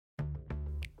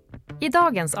I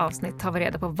dagens avsnitt tar vi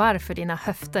reda på varför dina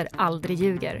höfter aldrig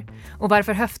ljuger och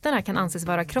varför höfterna kan anses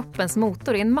vara kroppens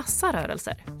motor i en massa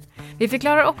rörelser. Vi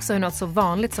förklarar också hur något så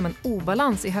vanligt som en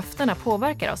obalans i höfterna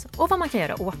påverkar oss och vad man kan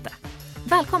göra åt det.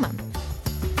 Välkommen!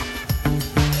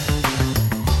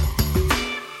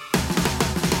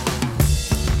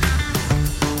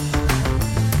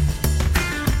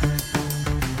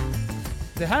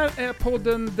 Det här är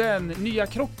podden Den nya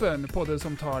kroppen, podden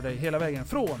som tar dig hela vägen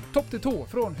från topp till tå,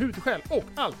 från hud till själ och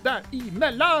allt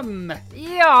däremellan.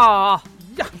 Ja,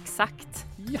 exakt.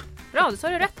 Ja. Bra, du sa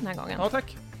du rätt den här gången. Ja,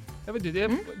 tack. Jag vet, det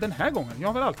är den här gången. Jag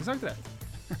har väl alltid sagt rätt.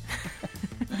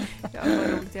 Jag har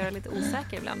roligt att göra lite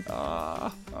osäker ibland.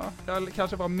 Ja, jag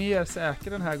kanske var mer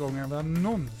säker den här gången än vad jag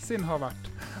någonsin har varit.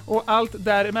 Och allt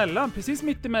däremellan, precis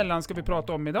mitt emellan ska vi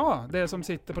prata om idag. Det som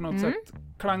sitter på något sätt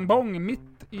klangbong mitt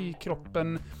i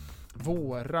kroppen,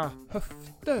 våra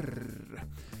höfter.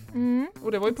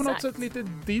 Och det var ju på något sätt lite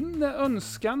din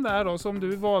önskan där då, som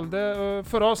du valde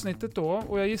förra avsnittet då.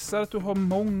 Och jag gissar att du har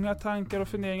många tankar och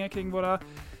funderingar kring våra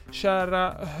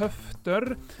kära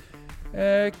höfter.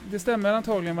 Det stämmer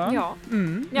antagligen, va? Ja,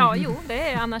 ja jo, det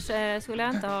är, annars skulle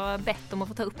jag inte ha bett om att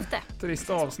få ta upp det. Trist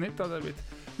avsnitt hade det blivit.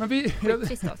 Men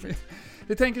trist avsnitt.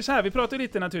 Vi tänker så här, vi pratar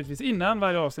lite naturligtvis innan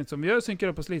varje avsnitt som vi gör, synkar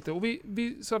upp oss lite. Och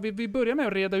vi börjar med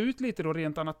att reda ut lite då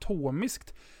rent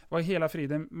anatomiskt vad i hela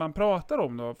friden man pratar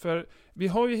om då. För vi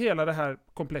har ju hela det här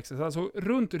komplexet, alltså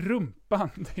runt rumpan,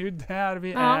 det är ju där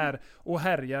vi är och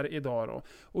härjar idag då.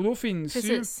 Och då finns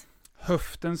ju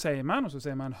höften säger man, och så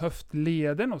säger man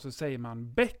höftleden, och så säger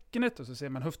man bäckenet, och så säger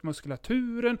man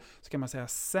höftmuskulaturen, så kan man säga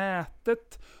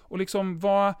sätet. Och liksom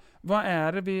vad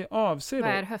är det vi avser då?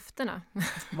 Vad är höfterna?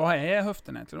 Vad är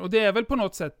höfterna egentligen? Och det är väl på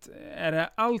något sätt, är det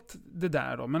allt det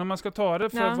där då? Men om man ska ta det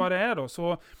för vad det är då,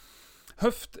 så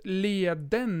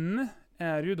höftleden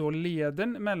är ju då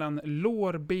leden mellan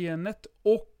lårbenet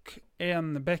och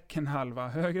en bäckenhalva,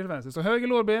 höger eller vänster. Så höger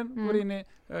lårben går in i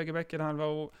höger bäckenhalva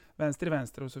och vänster i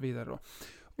vänster och så vidare då.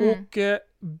 Och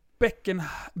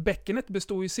bäckenet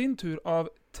består i sin tur av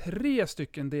 3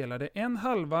 stycken delar. Det är en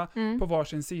halva på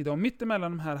varsin sida, och mitt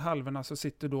emellan de här halvorna så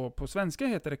sitter då, på svenska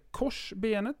heter det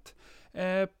korsbenet.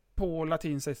 På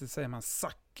latin säger man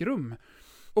sacrum.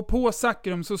 Och på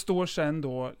sacrum så står sen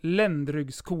då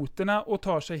ländryggskotorna och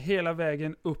tar sig hela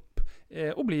vägen upp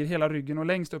och blir hela ryggen och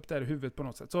längst upp där i huvudet på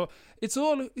något sätt. Så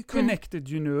it's all connected,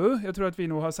 you know. Jag tror att vi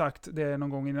nog har sagt det någon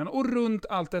gång innan. Och runt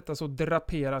allt detta så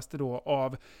draperas det då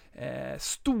av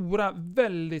stora,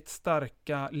 väldigt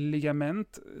starka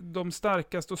ligament. De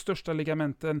starkaste och största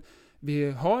ligamenten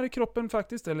vi har i kroppen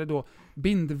faktiskt, eller då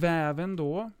bindväven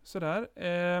då, sådär.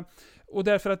 Och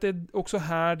därför att det är också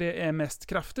här det är mest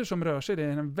krafter som rör sig. Det är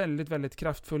en väldigt, väldigt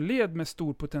kraftfull led med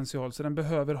stor potential, så den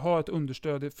behöver ha ett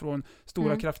understöd från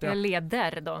stora krafter. Det är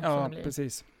leder då. Ja,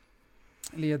 precis.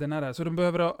 Lederna där. Så de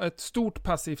behöver ha ett stort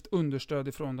passivt understöd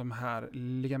ifrån de här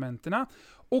ligamenterna.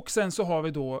 Och sen så har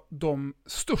vi då de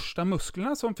största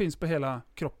musklerna som finns på hela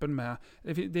kroppen med.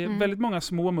 Det är väldigt många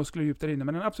små muskler djupt där inne,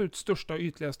 men den absolut största och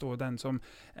ytligaste då, den som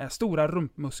är stora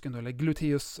rumpmuskeln då, eller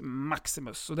gluteus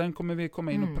maximus. Så den kommer vi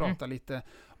komma in och prata lite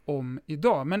om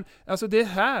idag. Men alltså det är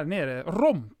här nere,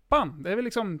 rompan, det är väl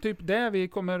liksom typ där vi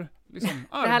kommer liksom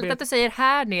arbeta. Det är härligt att du säger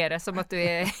här nere som att du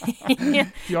är i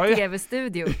en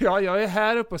tv-studio. Ja, jag är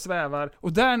här uppe och svävar,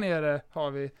 och där nere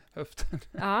har vi höften.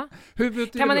 Ja.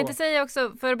 Huvudet kan man inte säga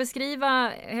också, för att beskriva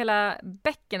hela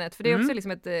bäckenet, för det är också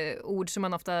liksom ett ord som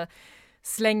man ofta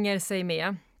slänger sig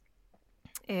med.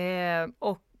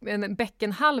 Och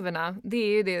bäckenhalvorna, det är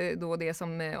ju det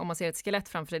som, om man ser ett skelett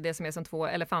framför sig, det som är som 2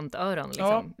 elefantöron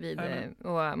liksom,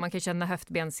 och man kan känna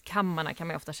höftbenskammarna, kan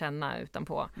man ofta känna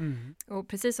utanpå. Och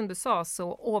precis som du sa,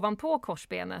 så ovanpå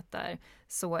korsbenet där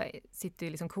så sitter ju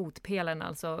liksom kotpelaren,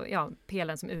 alltså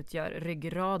pelaren som utgör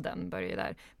ryggraden, börjar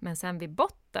där. Men sen vid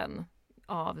botten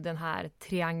av den här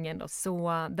triangeln då,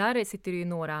 så där sitter det ju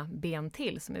några ben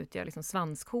till som utgör liksom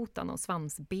svanskotan, och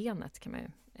svansbenet kan man ju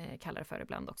kalla det för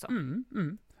ibland också.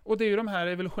 Och det är ju de här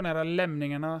evolutionära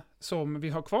lämningarna som vi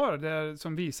har kvar,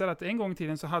 som visar att en gång i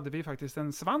tiden så hade vi faktiskt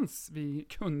en svans vi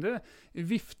kunde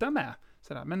vifta med.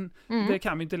 Sådär. Men det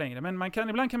kan vi inte längre. Men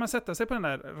ibland kan man sätta sig på den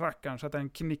där rackaren så att den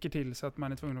knicker till, så att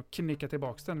man är tvungen att knicka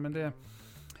tillbaka den. Men det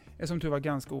är som tur var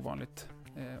ganska ovanligt.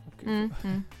 Och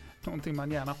någonting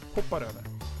man gärna hoppar över.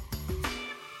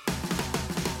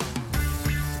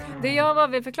 Det jag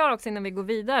vill förklara också innan vi går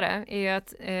vidare är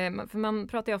att, för man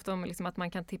pratar ju ofta om liksom att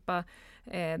man kan tippa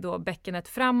då bäckenet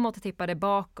framåt och tippa det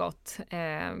bakåt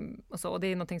och så. Och det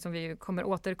är någonting som vi kommer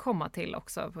återkomma till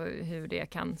också, på hur det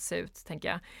kan se ut, tänker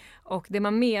jag. Och det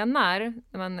man menar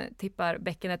när man tippar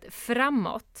bäckenet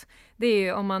framåt, det är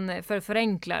ju om man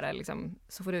förenklar det, liksom,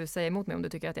 så får du säga emot mig om du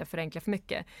tycker att jag förenklar för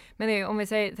mycket. Men det är, om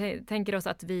vi tänker oss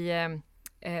att vi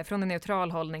från en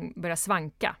neutral hållning börjar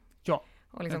svanka. Ja.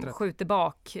 Och liksom skjuter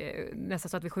bak, nästan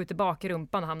så att vi skjuter bak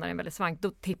rumpan och hamnar i en väldigt svank,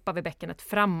 då tippar vi bäckenet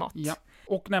framåt. Ja.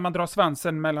 Och när man drar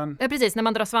svansen mellan... Ja, precis. När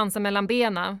man drar svansen mellan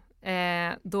benen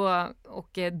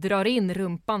och drar in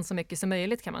rumpan så mycket som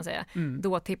möjligt, kan man säga,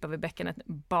 då tippar vi bäckenet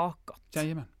bakåt.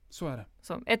 Jajamän, så är det.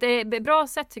 Så, ett bra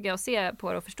sätt tycker jag att se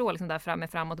på det och förstå liksom där framme,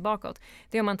 framåt och bakåt,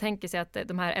 det är om man tänker sig att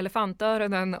de här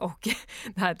elefantöronen och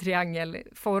det här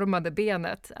triangelformade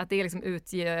benet, att det liksom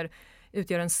utgör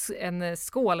en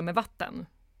skål med vatten.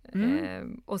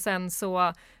 Och sen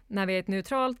så när vi är i ett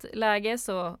neutralt läge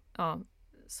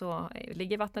så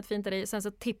ligger vattnet fint där i. Sen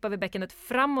så tippar vi bäckenet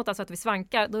framåt, alltså att vi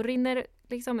svankar. Då rinner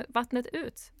liksom vattnet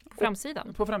ut på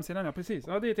framsidan. På framsidan, ja, precis.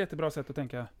 Ja, det är ett jättebra sätt att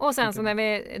tänka. Och sen så när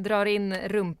vi drar in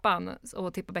rumpan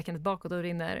och tippar bäckenet bakåt, då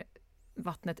rinner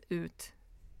vattnet ut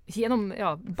genom,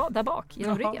 där bak,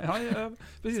 genom ryggen. Ja,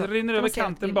 precis. Så, det rinner över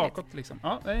kanten bakåt liksom.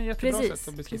 Ja, det är ett jättebra sätt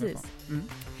att beskriva det på.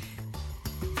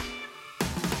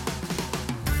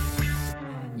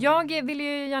 Jag vill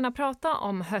ju gärna prata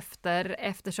om höfter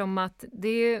eftersom att det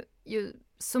är ju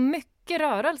så mycket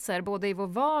rörelser både i vår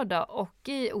vardag och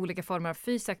i olika former av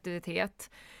fysisk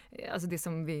aktivitet. Alltså det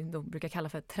som vi då brukar kalla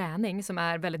för träning, som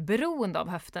är väldigt beroende av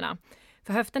höfterna.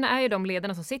 För höfterna är ju de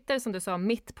lederna som sitter, som du sa,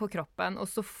 mitt på kroppen, och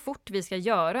så fort vi ska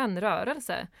göra en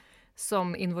rörelse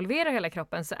som involverar hela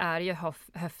kroppen så är ju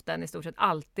höften i stort sett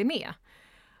alltid med.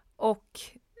 Och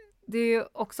det är ju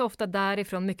också ofta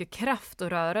därifrån mycket kraft och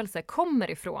rörelse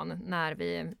kommer ifrån när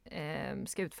vi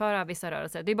ska utföra vissa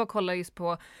rörelser. Det är bara att kolla just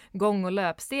på gång- och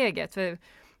löpsteget. För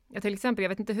till exempel, jag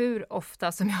vet inte hur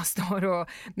ofta som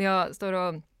när jag står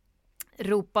och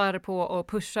ropar på och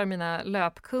pushar mina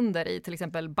löpkunder i till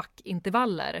exempel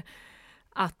backintervaller,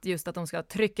 att de ska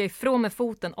trycka ifrån med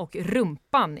foten och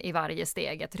rumpan i varje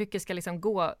steg. Att trycket ska liksom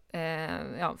gå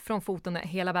från foten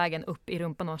hela vägen upp i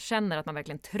rumpan, och känner att man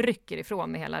verkligen trycker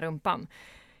ifrån med hela rumpan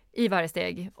i varje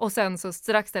steg. Och sen så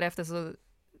strax därefter så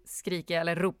skriker jag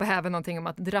eller ropar även någonting om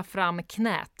att dra fram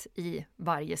knät i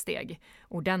varje steg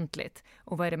ordentligt.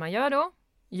 Och vad är det man gör då?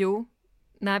 Jo,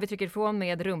 när vi trycker ifrån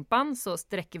med rumpan så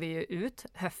sträcker vi ju ut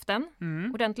höften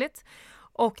ordentligt.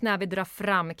 Och när vi drar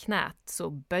fram knät så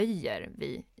böjer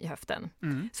vi i höften.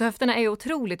 Så höfterna är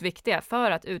otroligt viktiga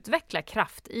för att utveckla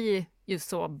kraft i just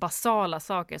så basala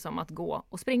saker som att gå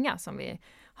och springa, som vi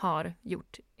har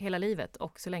gjort hela livet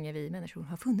och så länge vi människor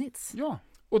har funnits. Ja,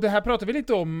 och det här pratar vi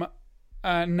lite om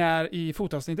när i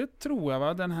fotavsnittet, tror jag,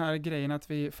 va? Den här grejen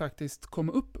att vi faktiskt kom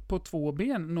upp på 2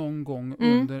 ben någon gång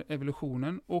under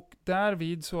evolutionen, och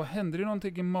därvid så hände det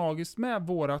någonting magiskt med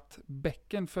vårat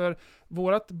bäcken, för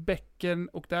vårat bäcken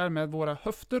och därmed våra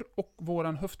höfter och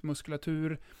våran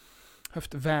höftmuskulatur,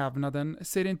 höftvävnaden,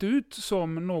 ser inte ut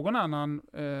som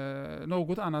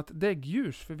något annat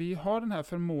däggdjurs, för vi har den här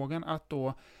förmågan att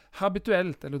då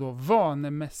habituellt eller då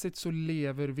vanemässigt så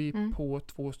lever vi på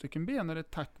 2 stycken ben, och det är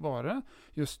tack vare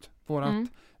just vårat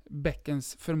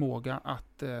bäckens förmåga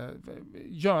att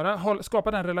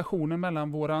skapa den relationen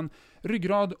mellan våran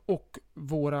ryggrad och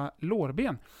våra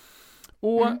lårben.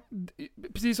 Och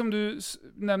precis som du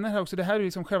nämner här också, det här är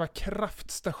liksom själva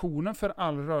kraftstationen för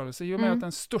all rörelse. I och med att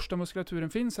den största muskulaturen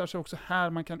finns här, så är också här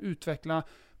man kan utveckla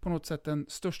på något sätt den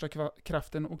största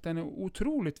kraften, och den är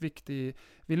otroligt viktig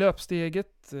vid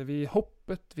löpsteget, vid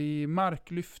hoppet, vid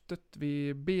marklyftet,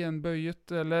 vid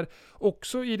benböjet, eller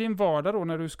också i din vardag då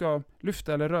när du ska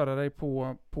lyfta eller röra dig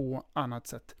på annat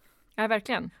sätt. Ja,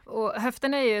 verkligen. Och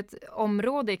höften är ju ett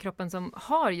område i kroppen som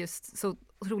har just så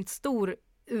otroligt stor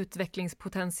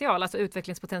utvecklingspotential, alltså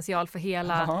utvecklingspotential för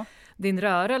hela din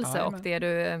rörelse och det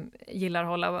du gillar att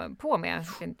hålla på med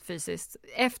fysiskt.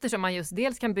 Eftersom man just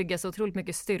dels kan bygga så otroligt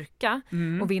mycket styrka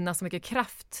och vinna så mycket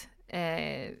kraft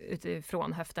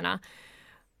utifrån höfterna.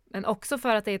 Men också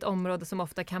för att det är ett område som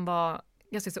ofta kan vara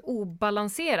ganska så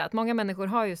obalanserat. Många människor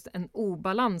har just en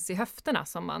obalans i höfterna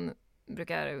som man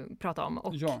brukar prata om.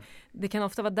 Och det kan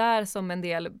ofta vara där som en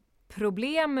del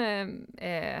problem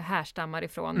härstammar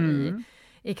ifrån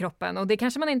i kroppen. Och det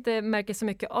kanske man inte märker så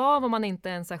mycket av om man inte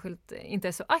är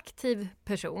en så aktiv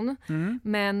person.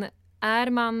 Men är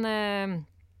man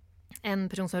en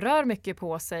person som rör mycket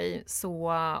på sig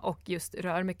och just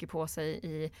rör mycket på sig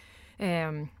i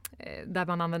där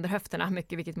man använder höfterna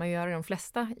mycket, vilket man gör i de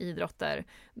flesta idrotter,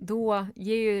 då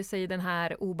ger ju sig den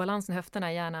här obalansen i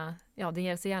höfterna gärna, det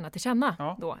ger sig gärna till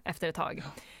känna då efter ett tag.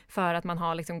 För att man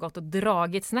har liksom gått och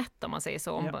dragit snett, om man säger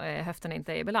så, om höfterna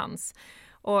inte är i balans.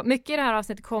 Och mycket i det här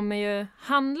avsnittet kommer ju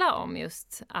handla om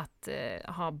just att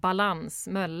ha balans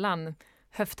mellan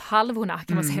höfthalvorna,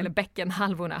 kan man säga, eller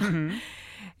bäckenhalvorna.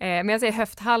 Men jag säger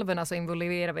höfthalvorna, så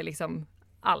involverar vi liksom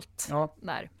allt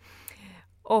där.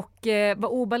 Och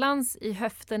vad obalans i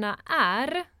höfterna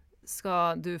är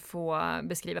ska du få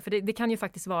beskriva. För det kan ju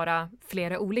faktiskt vara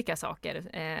flera olika saker.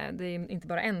 Det är inte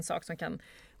bara en sak som kan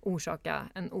orsaka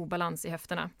en obalans i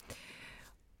höfterna.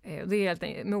 Det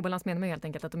är med obalans menar man helt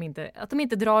enkelt att de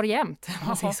inte drar jämnt.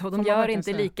 Så. De gör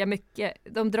inte lika mycket.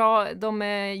 De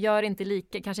gör inte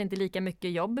kanske inte lika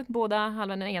mycket jobb. Båda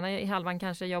halvan, den ena halvan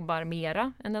kanske jobbar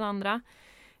mera än den andra.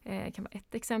 Kan vara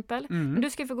ett exempel. Men du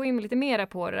ska få gå in lite mera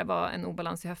på det, vad en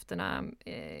obalans i höfterna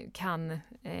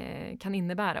kan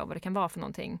innebära och vad det kan vara för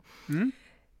någonting.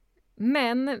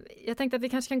 Men jag tänkte att vi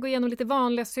kanske kan gå igenom lite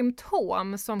vanliga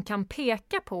symptom som kan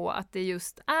peka på att det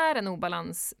just är en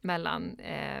obalans mellan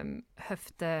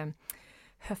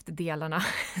höftdelarna,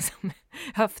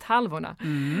 höfthalvorna.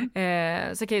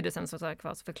 Så kan ju du sen så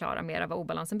förklara mer vad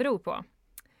obalansen beror på.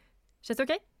 Känns det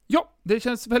okej? Ja, det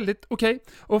känns väldigt okej.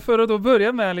 Och för att då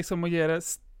börja med liksom att ge den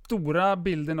stora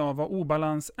bilden av vad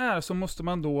obalans är, så måste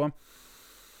man då,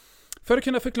 för att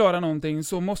kunna förklara någonting,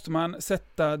 så måste man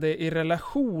sätta det i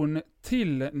relation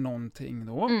till någonting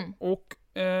då. Och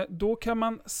då kan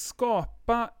man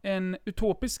skapa en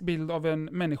utopisk bild av en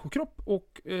människokropp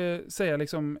och säga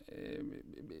liksom,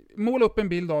 måla upp en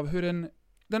bild av hur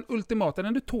den ultimata,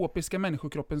 den utopiska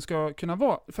människokroppen ska kunna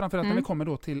vara. Framförallt när vi kommer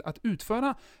då till att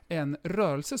utföra en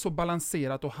rörelse så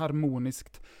balanserat och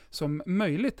harmoniskt som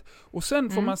möjligt. Och sen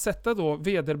får man sätta då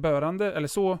vederbörande, eller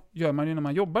så gör man ju när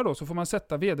man jobbar då, så får man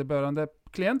sätta vederbörande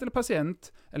klient eller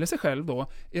patient, eller sig själv då,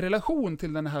 i relation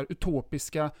till den här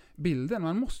utopiska bilden.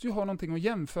 Man måste ju ha någonting att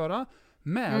jämföra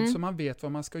med så man vet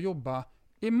vad man ska jobba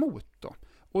emot då.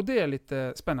 Och det är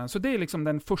lite spännande. Så det är liksom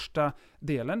den första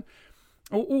delen.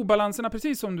 Och obalanserna,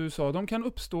 precis som du sa, de kan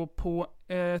uppstå på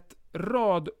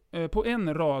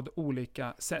en rad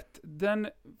olika sätt. Den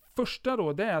första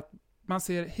då, det är att man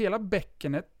ser hela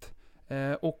bäckenet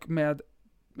och med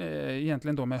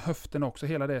egentligen då med höften också,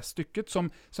 hela det stycket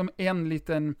som en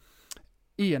liten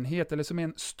enhet eller som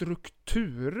en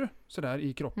struktur sådär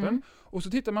i kroppen. Och så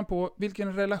tittar man på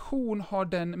vilken relation har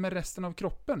den med resten av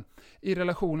kroppen. I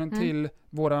relationen till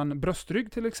våran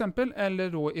bröstrygg till exempel, eller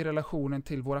då i relationen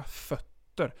till våra fötter.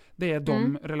 Det är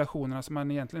de relationerna som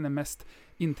man egentligen är mest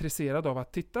intresserad av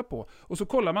att titta på. Och så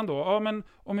kollar man då, men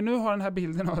om vi nu har den här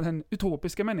bilden av den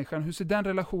utopiska människan, hur ser den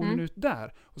relationen ut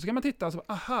där? Och så kan man titta, alltså,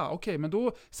 men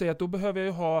då säger jag att då behöver jag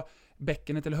ju ha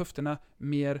bäckenet eller höfterna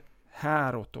mer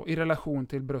häråt då, i relation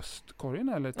till bröstkorgen.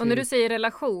 Eller till... Och när du säger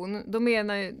relation, då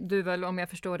menar du väl, om jag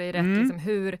förstår dig rätt, liksom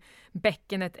hur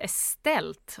bäckenet är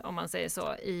ställt, om man säger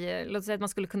så. Låt säga att man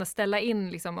skulle kunna ställa in,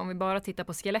 liksom, om vi bara tittar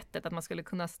på skelettet, att man skulle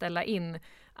kunna ställa in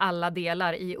alla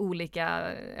delar i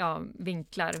olika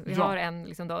vinklar. Vi har en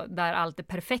liksom då, där allt är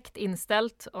perfekt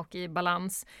inställt och i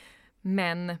balans,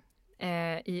 men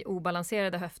i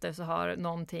obalanserade höfter så har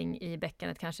någonting i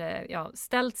bäckenet kanske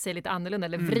ställt sig lite annorlunda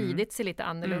eller vridit sig lite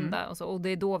annorlunda och det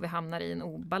är då vi hamnar i en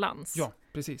obalans. Ja,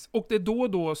 precis. Och det är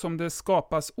då som det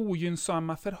skapas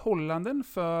ogynnsamma förhållanden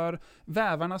för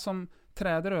vävarna som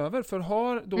träder över. För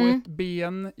har då ett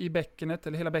ben i bäckenet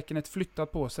eller hela bäckenet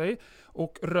flyttat på sig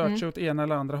och rört sig åt ena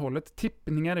eller andra hållet.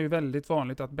 Tippningar är ju väldigt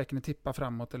vanligt, att bäckenet tippar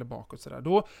framåt eller bakåt sådär.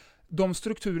 Då de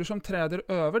strukturer som träder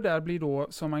över där blir då,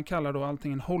 som man kallar då,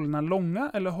 antingen hållna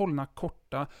långa eller hållna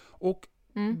korta. Och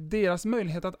deras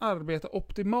möjlighet att arbeta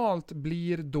optimalt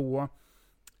blir då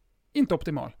inte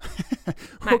optimal.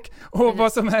 och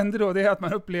vad som händer då, det är att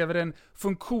man upplever en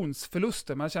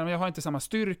funktionsförlust. Man känner att jag har inte samma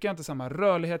styrka, jag har inte samma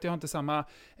rörlighet, jag har inte samma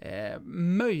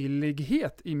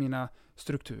möjlighet i mina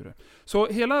strukturer. Så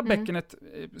hela bäckenet,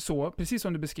 så precis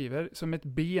som du beskriver, som ett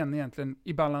ben egentligen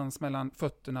i balans mellan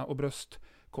fötterna och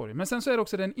bröstkorgen. Men sen så är det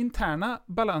också den interna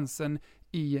balansen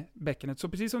i bäckenet. Så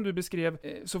precis som du beskrev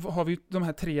så har vi de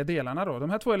här tre delarna då. De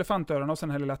här 2 elefantöronen och sen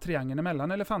den här lilla triangeln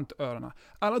mellan elefantöronen.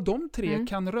 Alla de tre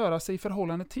kan röra sig i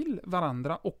förhållande till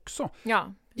varandra också.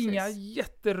 Ja, inga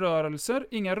jätterörelser,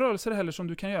 inga rörelser heller som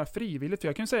du kan göra frivilligt. För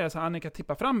jag kan säga så här: Annika,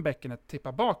 tippa fram bäckenet,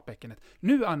 tippa bak bäckenet.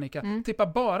 Nu Annika, tippa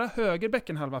bara höger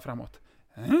bäckenhalva framåt.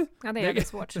 Ja, det är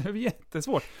jättesvårt. Det är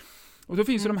jättesvårt. Och då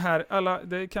finns ju de här,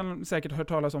 det kan säkert höra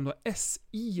talas om då,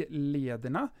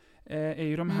 SI-lederna. Är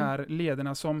ju de här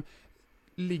lederna som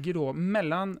ligger då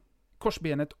mellan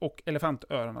korsbenet och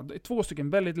elefantöronen. Det är 2 stycken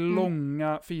väldigt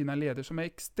långa, fina leder som är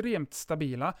extremt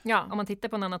stabila. Ja, om man tittar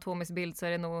på en anatomisk bild så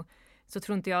är det nog, så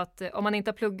tror inte jag att, om man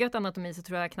inte har pluggat anatomi så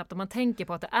tror jag knappt att man tänker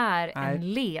på att det är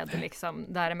en led liksom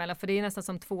däremellan. För det är nästan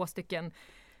som 2 stycken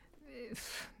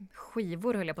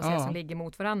skivor höll jag på att säga, som ligger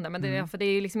mot varandra. Men det, för det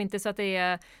är ju liksom inte så att det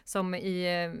är som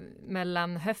i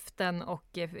mellan höften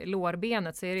och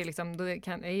lårbenet, så är det liksom, då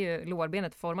är ju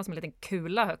lårbenet format som en liten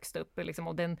kula högst upp liksom,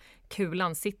 och den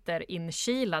kulan sitter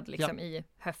inkilad liksom i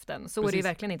höften. Så är det ju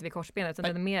verkligen inte vid korsbenet,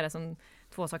 utan det är mer som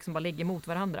 2 saker som bara ligger mot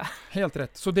varandra. Helt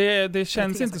rätt. Så det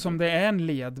känns inte som det är en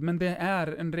led, men det är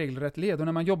en regelrätt led. Och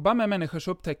när man jobbar med människor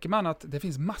så upptäcker man att det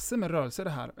finns massor med rörelser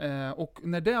det här. Och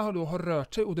när det har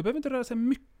rört sig, och det behöver inte röra sig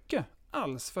mycket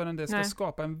alls förrän det ska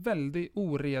skapa en väldig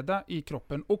oreda i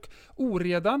kroppen. Och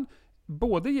oredan,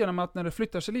 både genom att när det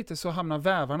flyttar sig lite så hamnar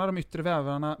vävarna, de yttre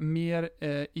vävarna, mer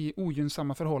i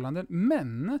ogynnsamma förhållanden.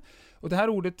 Men, och det här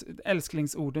ordet,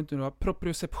 älsklingsordet,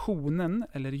 proprioceptionen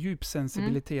eller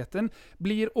djupsensibiliteten,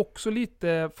 blir också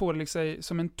lite, får liksom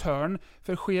som en turn.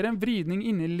 För sker en vridning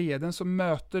inne i leden så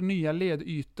möter nya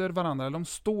ledytor varandra. De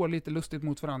står lite lustigt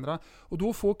mot varandra. Och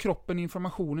då får kroppen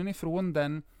informationen ifrån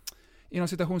den, inom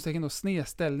citationstecken då,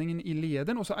 snedställningen i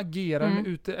leden, och så agerar den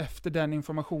ute efter den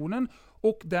informationen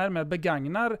och därmed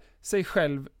begagnar sig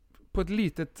själv på ett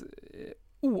litet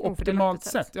ooptimalt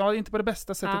sätt. Ja, inte på det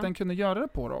bästa sättet den kunde göra det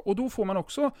på då. Och då får man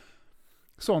också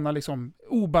sådana liksom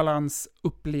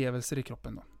obalansupplevelser i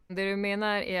kroppen då. Det du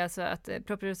menar är alltså att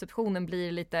proprioceptionen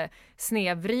blir lite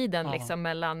snedvriden liksom,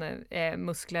 mellan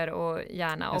muskler och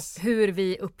hjärna, och hur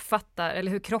vi uppfattar,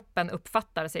 eller hur kroppen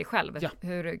uppfattar sig själv.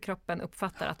 Hur kroppen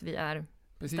uppfattar att vi är.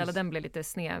 Istället den blir lite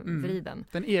snedvriden.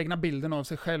 Den egna bilden av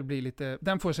sig själv blir lite,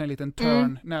 den får sig en liten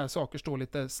turn när saker står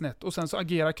lite snett, och sen så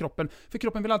agerar kroppen, för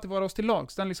kroppen vill alltid vara oss till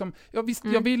lags. Den liksom,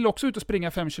 jag vill också ut och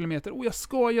springa 5 kilometer, och jag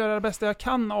ska göra det bästa jag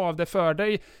kan av det för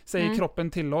dig, säger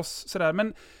kroppen till oss sådär.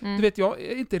 Men du vet, jag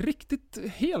är inte riktigt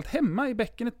helt hemma i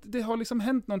bäckenet, det har liksom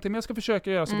hänt någonting, men jag ska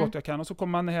försöka göra så gott jag kan, och så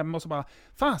kommer man hem och så bara,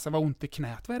 fasen vad ont i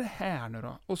knät, vad är det här nu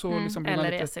då? Och så liksom blir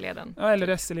eller lite, i SL-leden. Ja,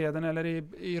 eller SL-leden, eller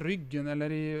i ryggen,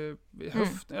 eller i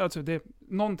höften. Alltså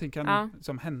någonting kan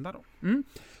som hända då.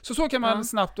 Så kan man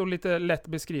snabbt och lite lätt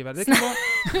beskriva det. Det kan vara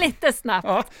lite snabbt.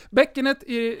 Ja, bäckenet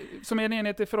som är en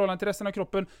enhet i förhållande till resten av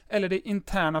kroppen, eller det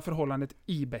interna förhållandet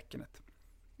i bäckenet.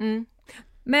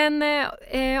 Men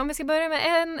om vi ska börja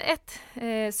med ett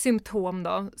symptom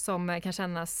då, som kan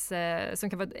kännas,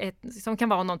 som kan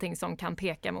vara någonting som kan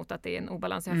peka mot att det är en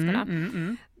obalans i höfterna.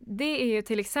 Det är ju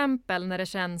till exempel när det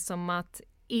känns som att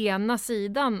ena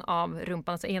sidan av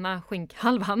rumpan, alltså ena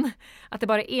skinkhalvan, att det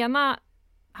bara är ena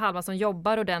halvan som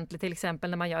jobbar ordentligt, till exempel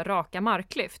när man gör raka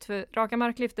marklyft. För raka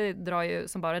marklyft, det drar ju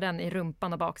som bara den i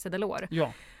rumpan och baksida lår.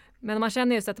 Ja. Men man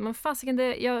känner ju så att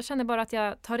jag känner bara att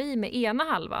jag tar i med ena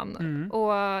halvan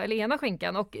eller ena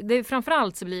skinkan, och det,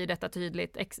 framförallt så blir detta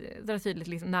tydligt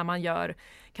liksom när man gör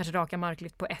kanske raka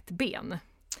marklyft på ett ben.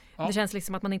 Ja. Det känns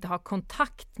liksom att man inte har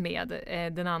kontakt med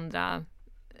den andra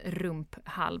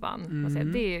rumphalvan.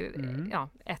 Det är ju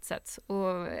ett sätt.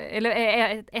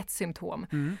 Eller ett symptom.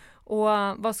 Och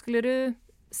vad skulle du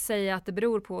säga att det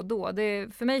beror på då?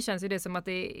 För mig känns det som att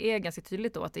det är ganska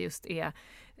tydligt då att det just är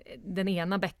den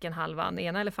ena bäckenhalvan,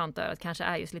 ena elefantörat kanske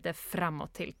är just lite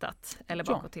framåt-tiltat eller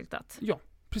bakåt-tiltat. Ja,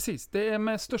 precis. Det är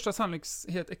med största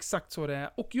sannolikhet exakt så det är.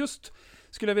 Och just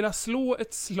skulle jag vilja slå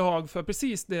ett slag för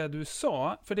precis det du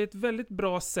sa, för det är ett väldigt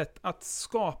bra sätt att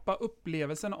skapa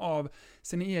upplevelsen av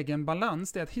sin egen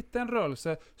balans. Det är att hitta en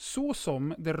rörelse så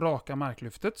som det raka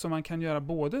marklyftet, som man kan göra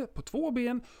både på 2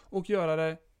 ben och göra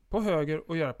det på höger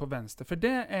och göra på vänster. För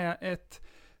det är ett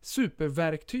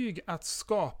superverktyg att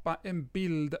skapa en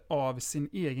bild av sin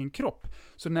egen kropp.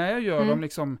 Så när jag gör dem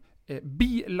liksom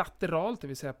bilateralt, det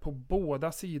vill säga på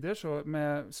båda sidor, så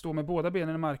stå med båda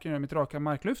benen i marken och gör mitt raka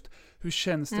marklyft, hur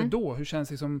känns det då? Hur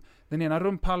känns liksom den ena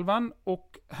rumphalvan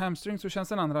och hamstrings, hur känns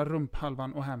den andra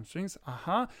rumphalvan och hamstrings?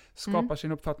 Skapar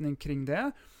sin uppfattning kring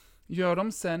det. Gör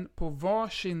dem sen på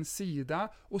varsin sida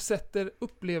och sätter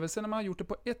upplevelsen när man har gjort det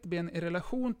på ett ben i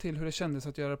relation till hur det kändes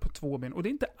att göra det på 2 ben. Och det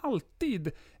är inte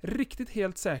alltid riktigt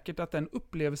helt säkert att den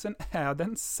upplevelsen är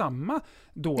densamma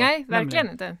då. Nej, verkligen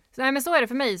inte. Nej, men så är det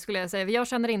för mig, skulle jag säga. Jag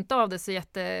känner inte av det så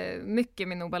jättemycket,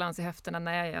 min obalans i höfterna,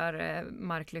 när jag gör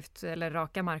marklyft eller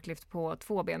raka marklyft på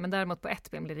 2 ben. Men däremot på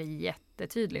ett ben blir det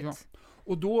jättetydligt. Ja.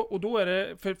 Och då är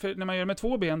det, för när man gör med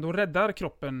 2 ben, då räddar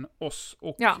kroppen oss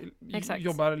och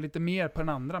jobbar lite mer på den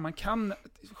andra. Man kan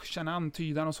känna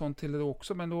antydan och sånt till det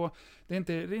också, men då det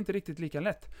är inte riktigt lika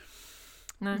lätt.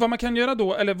 Vad man kan göra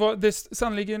då, eller vad det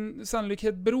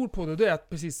sannolikhet beror på då, det är att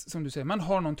precis som du säger, man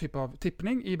har någon typ av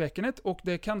tippning i bäckenet, och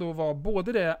det kan då vara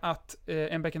både det att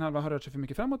en bäckenhalva har rört sig för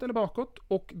mycket framåt eller bakåt,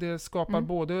 och det skapar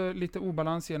både lite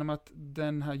obalans genom att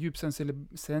den här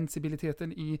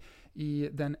djupsensibiliteten i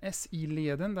den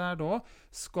SI-leden där då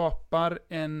skapar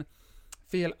en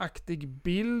felaktig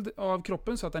bild av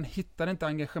kroppen, så att den hittar inte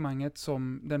engagemanget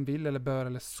som den vill eller bör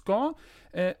eller ska.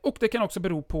 Och det kan också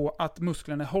bero på att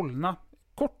musklerna är hållna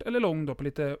kort eller lång då på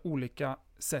lite olika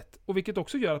sätt, och vilket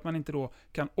också gör att man inte då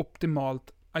kan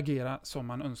optimalt agera som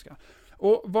man önskar.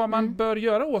 Och vad man bör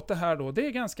göra åt det här då, det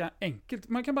är ganska enkelt.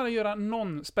 Man kan bara göra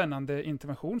någon spännande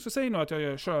intervention. Så säg nu att jag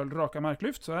gör curl, raka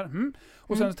marklyft så här.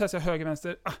 Och sen testar jag höger,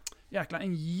 vänster. Jäklar,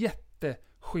 en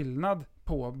jätteskillnad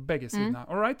på bägge sidorna.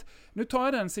 All right? Nu tar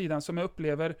jag den sidan som jag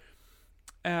upplever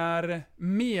är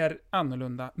mer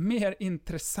annorlunda, mer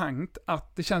intressant,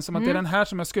 att det känns som att det är den här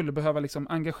som jag skulle behöva liksom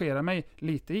engagera mig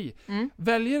lite i.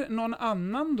 Väljer någon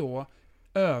annan då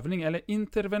övning eller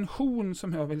intervention,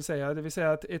 som jag vill säga, det vill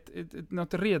säga att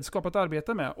något redskap att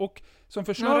arbeta med, och som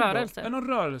förslag någon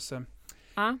rörelse.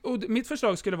 Och mitt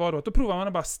förslag skulle vara då att då provar man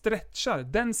att bara stretchar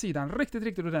den sidan riktigt,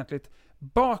 riktigt ordentligt.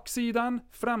 Baksidan,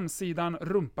 framsidan,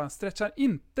 rumpan, stretchar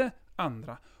inte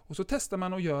andra. Och så testar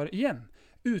man och gör igen.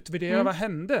 Utvärdera vad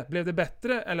hände. Blev det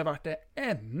bättre eller var det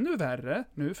ännu värre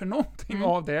nu? För någonting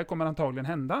av det kommer antagligen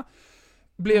hända.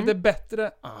 Blev det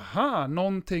bättre? Aha,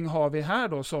 någonting har vi här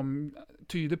då som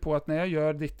tyder på att när jag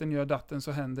gör ditten, gör datten,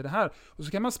 så händer det här. Och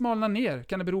så kan man smalna ner.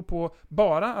 Kan det bero på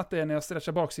bara att det är när jag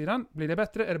stretchar baksidan, blir det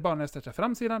bättre? Är det bara när jag stretchar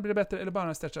framsidan, blir det bättre? Eller bara när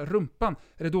jag stretchar rumpan,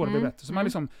 är det då det blir bättre? Så man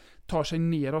liksom tar sig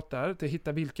neråt där till att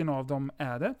hitta vilken av dem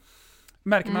är det.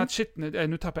 Märker man att shit,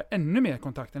 nu tappar jag ännu mer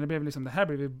kontakten. Det här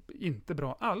blev inte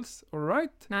bra alls. All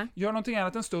right? Gör någonting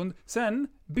annat en stund. Sen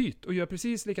byt och gör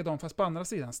precis likadant fast på andra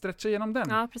sidan. Stretcha igenom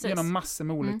den. Genom massor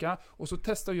med olika. Och så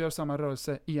testa och gör samma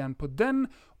rörelse igen på den.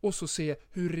 Och så se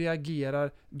hur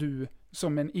reagerar du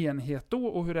som en enhet då.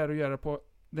 Och hur är det att göra på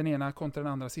den ena kontra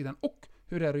den andra sidan. Och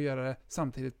hur är det att göra det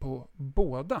samtidigt på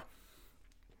båda.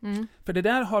 För det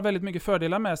där har väldigt mycket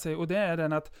fördelar med sig. Och det är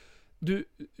den att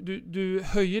du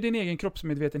höjer din egen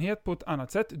kroppsmedvetenhet på ett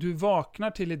annat sätt. Du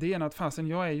vaknar till idén att fasen,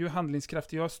 jag är ju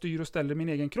handlingskraftig, jag styr och ställer min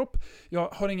egen kropp. Jag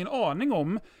har ingen aning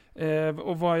om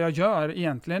och vad jag gör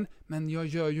egentligen, men jag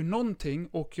gör ju någonting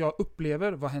och jag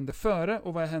upplever vad händer före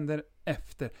och vad händer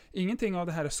efter. Ingenting av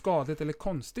det här är skadligt eller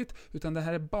konstigt, utan det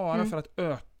här är bara för att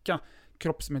öka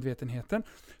kroppsmedvetenheten.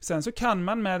 Sen så kan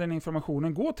man med den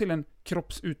informationen gå till en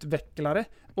kroppsutvecklare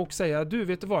och säga, du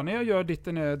vet vad, när jag gör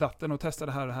ditten, datten och testar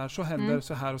det här så händer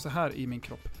så här och så här i min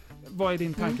kropp. Vad är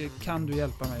din tanke? Kan du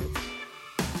hjälpa mig?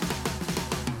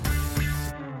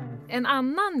 En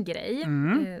annan grej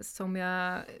som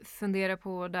jag funderar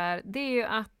på där, det är ju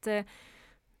att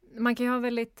man kan ju ha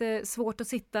väldigt svårt att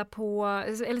sitta på,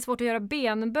 eller svårt att göra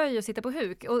benböj och sitta på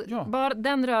huk. Och bara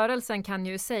den rörelsen kan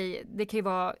ju säga, det kan ju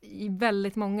vara i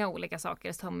väldigt många olika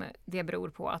saker som det beror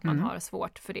på att man har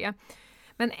svårt för det.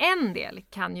 Men en del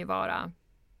kan ju vara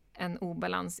en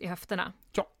obalans i höfterna.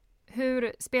 Ja.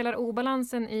 Hur spelar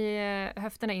obalansen i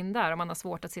höfterna in där om man har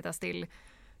svårt att sitta still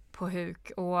på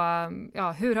huk? Och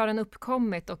hur har den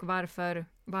uppkommit och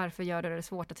varför gör det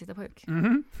svårt att sitta på huk?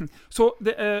 Så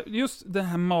det är just det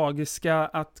här magiska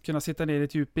att kunna sitta ner i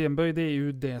ett djupt benböj, det är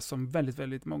ju det som väldigt,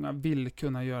 väldigt många vill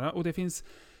kunna göra. Och det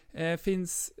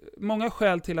finns många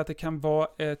skäl till att det kan vara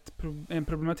en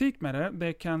problematik med det.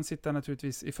 Det kan sitta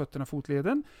naturligtvis i fötterna och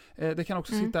fotleden. Det kan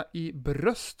också sitta i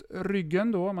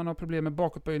bröstryggen då, om man har problem med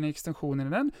bakåtböjning, extensionen i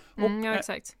den.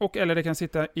 Eller det kan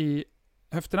sitta i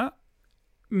höfterna.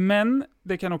 Men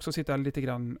det kan också sitta lite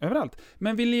grann överallt.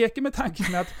 Men vi leker med tanken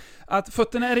att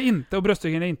fötterna är det inte och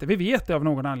bröstryggen är det inte. Vi vet det av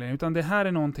någon anledning. Utan det här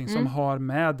är någonting som har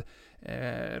med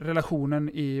relationen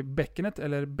i bäckenet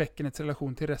eller bäckenets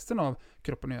relation till resten av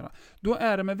kroppen att göra. Då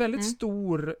är det med väldigt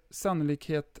stor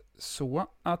sannolikhet så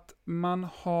att man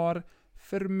har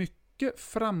för mycket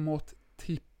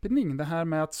framåt-tippning. Det här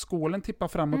med att skålen tippar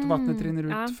framåt och vattnet rinner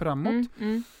ut framåt.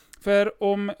 För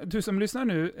om du som lyssnar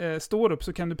nu står upp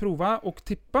så kan du prova och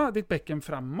tippa ditt bäcken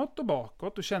framåt och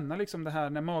bakåt och känna liksom det här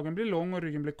när magen blir lång och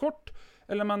ryggen blir kort.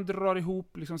 Eller man drar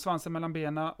ihop liksom svansen mellan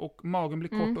benen och magen blir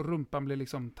kort och rumpan blir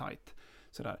liksom tight.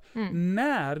 Sådär.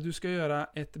 När du ska göra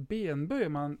ett benböj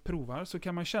man provar så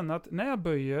kan man känna att när jag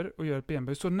böjer och gör ett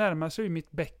benböj så närmar sig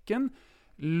mitt bäcken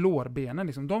lårbenen,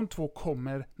 liksom, de två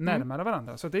kommer närmare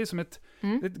varandra. Så det är som ett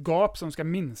gap som ska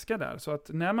minska där. Så att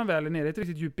när man väl är nere i ett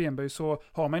riktigt djupt benböj så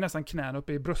har man nästan knän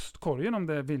uppe i bröstkorgen om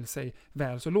det vill sig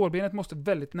väl. Så lårbenet måste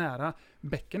väldigt nära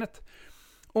bäckenet.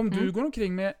 Om du går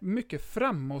omkring med mycket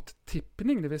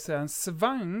framåt-tippning, det vill säga en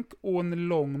svank och en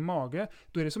lång mage,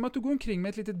 då är det som att du går omkring med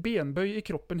ett litet benböj i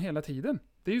kroppen hela tiden.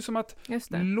 Det är ju som att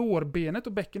lårbenet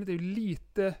och bäckenet är ju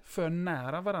lite för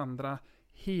nära varandra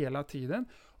hela tiden.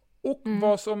 Och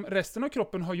vad som resten av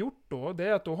kroppen har gjort då, det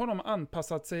är att då har de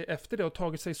anpassat sig efter det och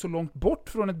tagit sig så långt bort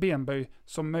från ett benböj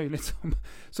som möjligt,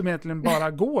 som egentligen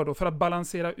bara går då, för att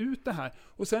balansera ut det här.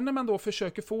 Och sen när man då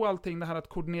försöker få allting det här att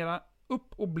koordinera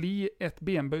upp och bli ett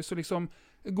benböj, så liksom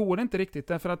går det inte riktigt,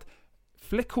 därför att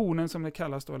flexionen som det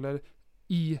kallas då, eller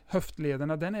i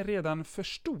höftlederna, den är redan för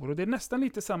stor, och det är nästan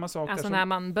lite samma sak. Alltså som... när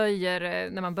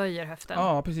man böjer höften.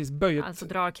 Ja, precis. Böjet. Alltså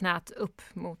drar knät upp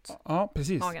mot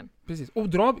magen. Precis. Och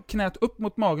dra knät upp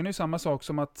mot magen är ju samma sak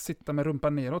som att sitta med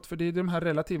rumpan neråt, för det är de här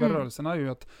relativa rörelserna ju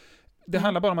att det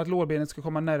handlar bara om att lårbenet ska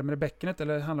komma närmare bäckenet,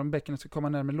 eller det handlar om att bäckenet ska komma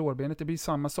närmare lårbenet. Det blir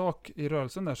samma sak i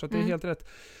rörelsen där, så att det är helt rätt.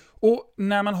 Och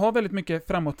när man har väldigt mycket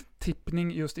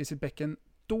framåt-tippning just i sitt bäcken,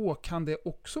 då kan det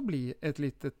också bli ett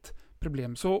litet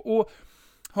problem. Så, och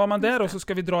har man där och så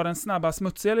ska vi dra den snabba,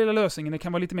 smutsiga lilla lösningen. Det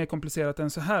kan vara lite mer komplicerat än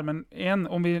så här, men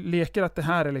om vi leker att det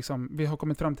här är liksom, vi har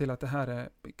kommit fram till att det här är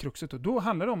kruxet, och då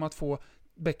handlar det om att få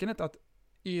bäckenet att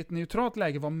i ett neutralt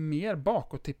läge vara mer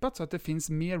bakåttippat, så att det finns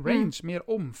mer range, mer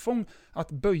omfång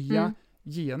att böja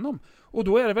genom. Och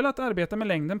då är det väl att arbeta med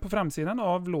längden på framsidan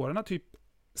av låren, typ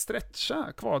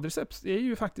stretcha quadriceps. Det är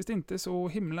ju faktiskt inte så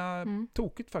himla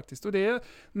tokigt faktiskt. Och det är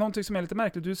någonting som är lite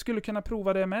märkligt. Du skulle kunna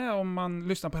prova det med om man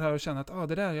lyssnar på det här och känner att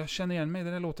det där, jag känner igen mig,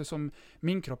 det där låter som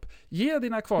min kropp. Ge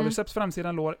dina quadriceps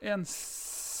framsidan lår en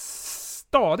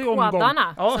stadig omgång.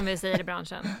 Quadarna, som vi säger i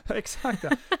branschen. Exakt, ja.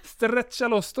 Stretcha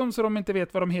loss dem så de inte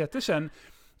vet vad de heter sen.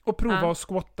 Och prova att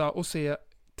squatta och se,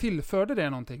 tillförde det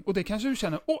någonting? Och det kanske du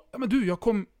känner, men du, jag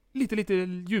kom lite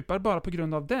djupare bara på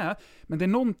grund av det. Men det är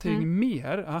någonting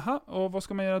mer. Och vad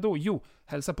ska man göra då? Jo,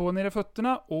 hälsa på ner i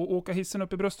fötterna och åka hissen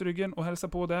upp i bröstryggen och hälsa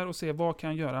på där och se vad kan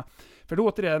jag göra. För då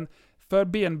återigen, för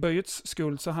benböjets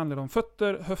skull så handlar det om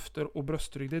fötter, höfter och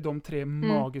bröstrygg. Det är de 3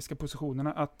 magiska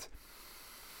positionerna att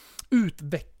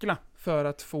utveckla för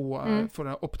att få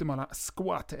det optimala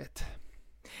squatet.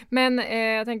 Men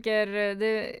jag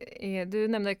tänker, du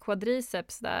nämnde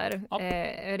quadriceps där. Ja.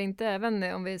 Är det inte även,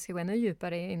 om vi ska gå ännu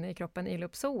djupare in i kroppen,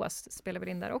 iliopsoas spelar väl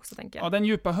in där också, tänker jag? Ja, den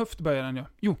djupa höftböjaren, ja.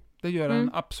 Jo, det gör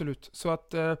den absolut. Så att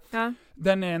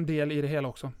den är en del i det hela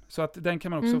också. Så att den kan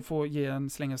man också få ge en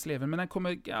slänga sleven. Men den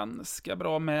kommer ganska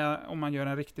bra med, om man gör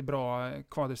en riktigt bra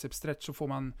quadriceps stretch,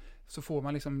 så får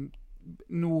man liksom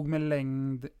nog med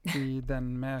längd i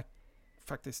den med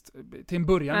faktiskt, till en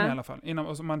början i alla fall,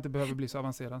 innan, så man inte behöver bli så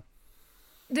avancerad.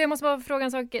 Jag måste bara fråga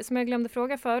en sak som jag glömde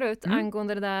fråga förut,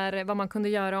 angående det där vad man kunde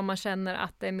göra om man känner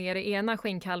att det är mer ena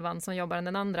skinkhalvan som jobbar än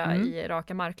den andra i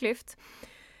raka marklyft.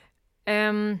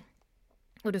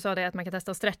 Och du sa det att man kan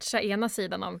testa att stretcha ena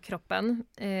sidan av kroppen.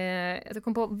 Jag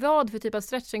kom på, vad för typ av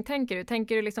stretching tänker du?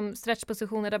 Tänker du liksom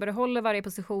stretchpositioner där du håller varje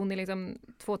position i liksom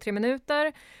 2-3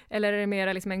 minuter? Eller är det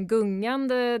mer liksom en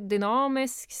gungande,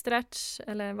 dynamisk stretch?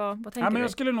 Eller vad tänker du? Men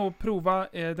jag skulle nog prova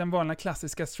den vanliga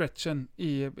klassiska stretchen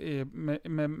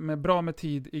med bra med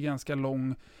tid i ganska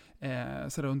lång,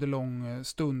 så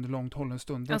under långt hållen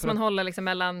stund. Alltså man håller liksom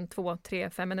mellan 2, 3,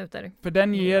 5 minuter. För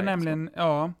den ger nämligen,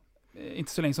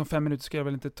 inte så länge som 5 minuter ska jag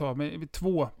väl inte ta, men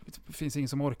 2 finns ingen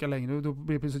som orkar längre, och då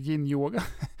blir det plötsligt yin-yoga.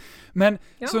 Men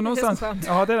så någonstans,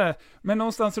 det är det. Men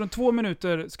någonstans runt 2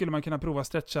 minuter skulle man kunna prova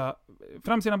stretcha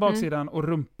framsidan, baksidan och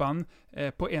rumpan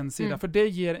på en sida, för det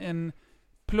ger en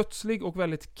plötslig och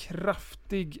väldigt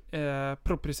kraftig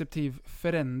proprioceptiv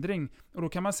förändring, och då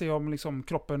kan man se om liksom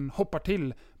kroppen hoppar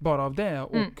till bara av det,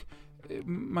 och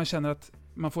man känner att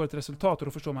man får ett resultat, och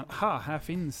då förstår man,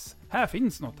 här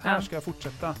finns något, här ska jag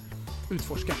fortsätta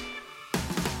utforska.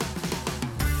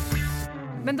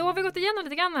 Men då har vi gått igenom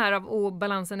lite grann här av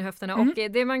obalansen i höfterna, och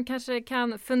det man kanske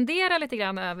kan fundera lite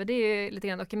grann över, det är ju lite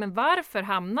grann, men varför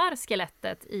hamnar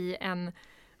skelettet i en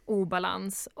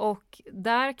obalans? Och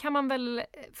där kan man väl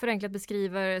förenklat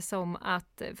beskriva det som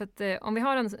att, för att om vi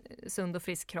har en sund och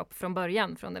frisk kropp från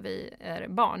början, från när vi är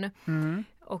barn,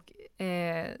 och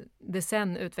det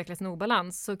sen utvecklas en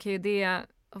obalans, så kan ju det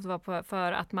vara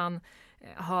för att man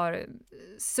har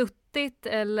suttit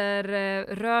eller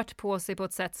rört på sig på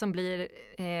ett sätt som blir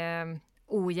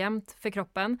ojämnt för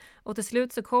kroppen. Och till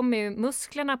slut så kommer ju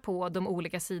musklerna på de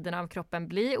olika sidorna av kroppen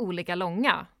bli olika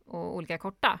långa och olika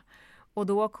korta. Och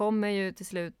då kommer ju till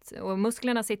slut, och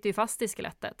musklerna sitter ju fast i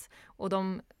skelettet, och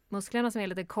de musklerna som är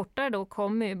lite kortare då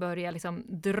kommer ju börja liksom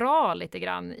dra lite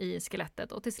grann i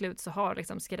skelettet, och till slut så har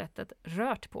liksom skelettet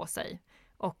rört på sig,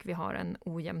 och vi har en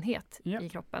ojämnhet i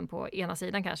kroppen på ena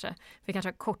sidan kanske. Vi kanske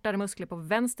har kortare muskler på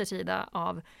vänster sida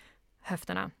av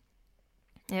höfterna.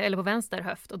 eller på vänster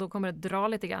höft, och då kommer det dra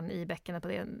lite grann i bäckenet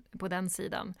på den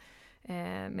sidan.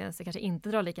 Medan det kanske inte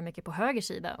drar lika mycket på höger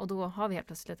sida, och då har vi helt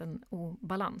plötsligt en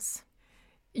obalans.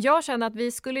 Jag känner att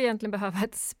vi skulle egentligen behöva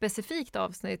ett specifikt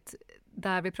avsnitt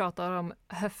där vi pratar om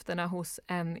höfterna hos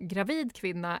en gravid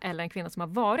kvinna eller en kvinna som har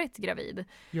varit gravid.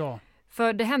 Ja.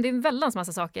 För det händer ju en väldans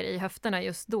massa saker i höfterna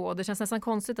just då, och det känns nästan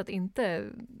konstigt att inte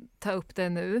ta upp det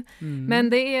nu. Men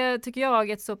det är, tycker jag,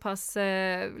 ett så pass,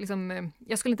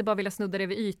 jag skulle inte bara vilja snudda det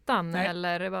vid ytan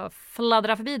eller bara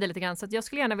fladdra förbi det lite grann, så att jag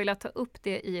skulle gärna vilja ta upp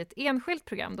det i ett enskilt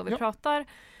program då vi pratar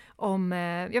om,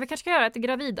 jag kanske ska göra ett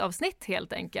gravidavsnitt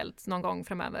helt enkelt någon gång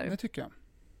framöver. Det tycker jag.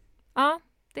 Ja,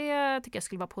 det tycker jag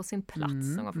skulle vara på sin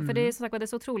plats. För det är som sagt, det är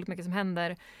så otroligt mycket som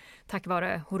händer tack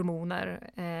vare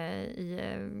hormoner i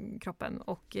kroppen.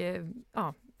 Och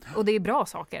det är bra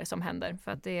saker som händer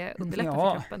för att det underlättar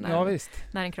för kroppen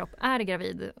när en kropp är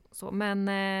gravid. Så, men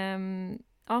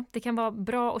det kan vara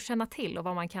bra att känna till och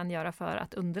vad man kan göra för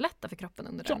att underlätta för kroppen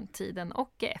under den tiden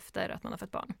och efter att man har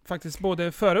fått barn. Faktiskt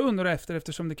både före, under och efter,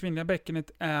 eftersom det kvinnliga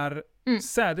bäckenet är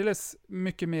särdeles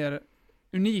mycket mer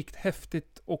unikt,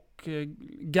 häftigt och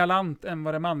galant än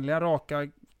vad det manliga, raka,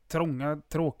 trånga,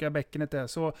 tråkiga bäckenet är.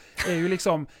 Så är ju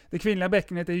liksom, det kvinnliga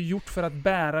bäckenet är ju gjort för att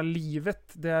bära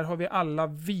livet. Där har vi alla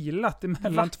vilat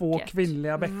emellan två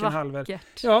kvinnliga bäckenhalvor.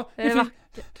 Ja,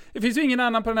 det finns ju ingen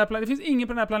annan på den här planeten. Det finns ingen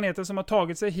på den här planeten som har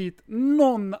tagit sig hit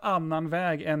någon annan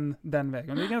väg än den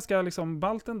vägen. Det är ganska liksom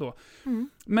ballt ändå.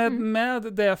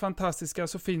 Med det fantastiska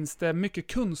så finns det mycket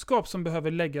kunskap som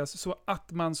behöver läggas så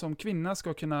att man som kvinna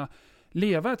ska kunna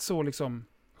leva ett så liksom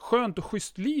skönt och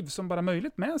schysst liv som bara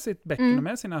möjligt med sitt bäcken och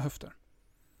med sina höfter.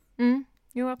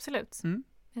 Jo, absolut.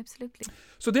 Absolut.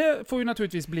 Så det får ju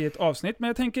naturligtvis bli ett avsnitt, men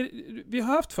jag tänker, vi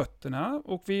har haft fötterna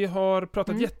och vi har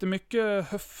pratat jättemycket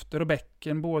höfter och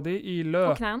bäcken, både i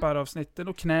löparavsnitten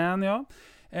och knän, ja.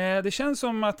 Det känns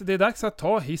som att det är dags att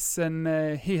ta hissen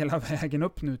hela vägen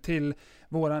upp nu till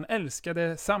våran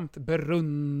älskade samt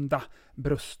berunda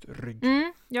bröstrygg.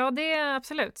 Ja, det är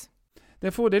absolut. Det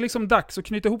är liksom dags att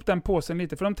knyta ihop den påsen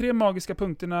lite, för de 3 magiska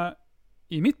punkterna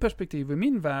i mitt perspektiv och i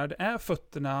min värld är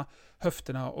fötterna,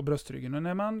 höfterna och bröstryggen. Och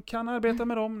när man kan arbeta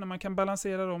med dem, när man kan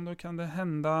balansera dem, då kan det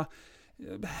hända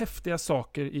häftiga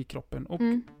saker i kroppen. Och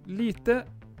lite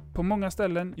på många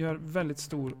ställen gör väldigt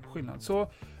stor skillnad.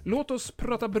 Så låt oss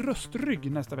prata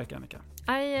bröstrygg nästa vecka, Annika.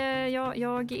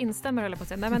 Jag instämmer, eller på att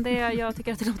säga. Nej, men jag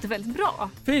tycker att det låter väldigt bra.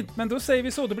 Fint, men då säger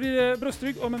vi så. Då blir det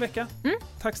bröstrygg om en vecka.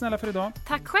 Tack snälla för idag.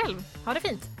 Tack själv. Ha det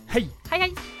fint. Hej! Hej,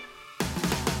 hej!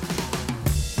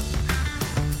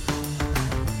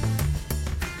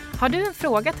 Har du en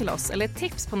fråga till oss eller ett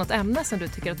tips på något ämne som du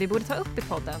tycker att vi borde ta upp i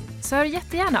podden, så hör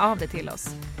jättegärna av dig till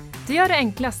oss. Du gör det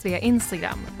enklast via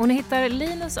Instagram, och ni hittar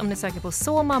Linus om ni söker på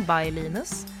Soma by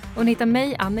Linus, och ni hittar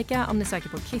mig, Annika, om ni söker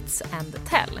på Kids and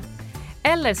Tell.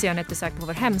 Eller så gör ni ett besök på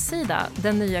vår hemsida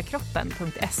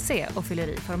dennyaKroppen.se och fyller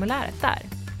i formuläret där.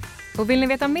 Och vill ni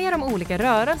veta mer om olika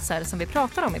rörelser som vi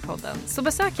pratar om i podden, så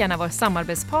besök gärna vår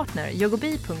samarbetspartner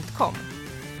yogobi.com.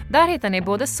 Där hittar ni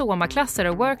både Soma-klasser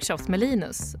och workshops med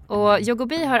Linus. Och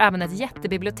Yogobi har även ett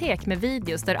jättebibliotek med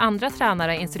videos där andra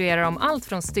tränare instruerar om allt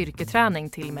från styrketräning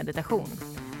till meditation.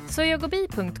 Så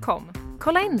yogobi.com.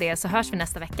 Kolla in det, så hörs vi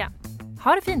nästa vecka.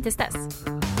 Ha det fint tills dess!